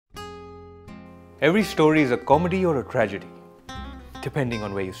Every story is a comedy or a tragedy, depending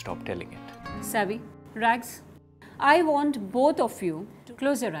on where you stop telling it. Savi, Rags, I want both of you to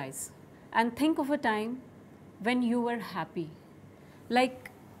close your eyes and think of a time when you were happy. Like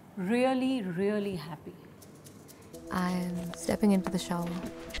really, really happy. I'm stepping into the shower.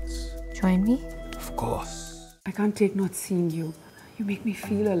 Join me? Of course. I can't take not seeing you. You make me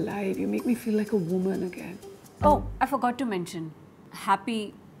feel alive. You make me feel like a woman again. Oh, I forgot to mention,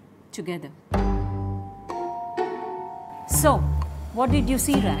 happy together. So, what did you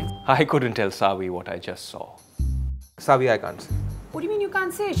see, Rags? I couldn't tell Savi what I just saw. Savi, I can't see. What do you mean you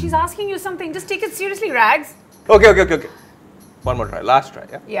can't say? She's asking you something. Just take it seriously, Rags. Okay. One more try. Last try,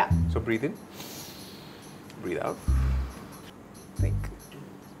 yeah? Yeah. So breathe in. Breathe out. Think.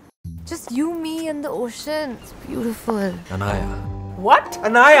 Just you, me, and the ocean. It's beautiful. Anaya. What?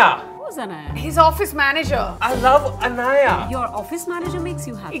 Anaya! Who's Anaya? His office manager. I love Anaya. Your office manager makes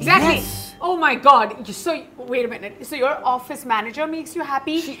you happy. Exactly. Yes. Oh my God. So, wait a minute. So your office manager makes you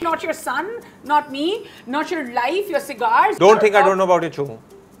happy? Not your son, not me, not your life, your cigars. Don't think I don't know about your chomo.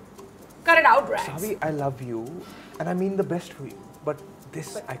 Cut it out, Rags. Savi, I love you and I mean the best for you. But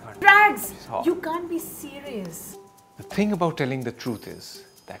this I can't. Rags, So, you can't be serious. the thing about telling the truth is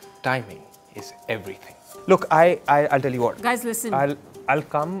that timing is everything. Look, I'll tell you what. Guys, listen. I'll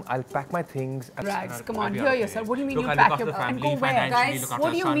come, I'll pack my things. Rags, come on, hear yourself. What do you mean Look, you I pack look after your the family, and go where? financially, Guys, look after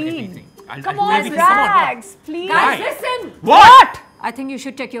what do you son, mean? everything. Come I'll on, everything. Come on. Rags, please. Guys, Why? listen! What? I think you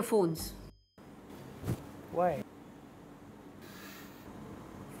should check your phones. Why?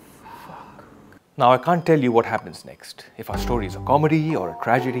 Now I can't tell you what happens next. If our story is a comedy or a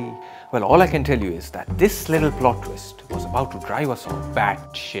tragedy, well, all I can tell you is that this little plot twist was about to drive us all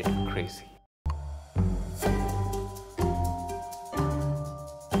batshit crazy.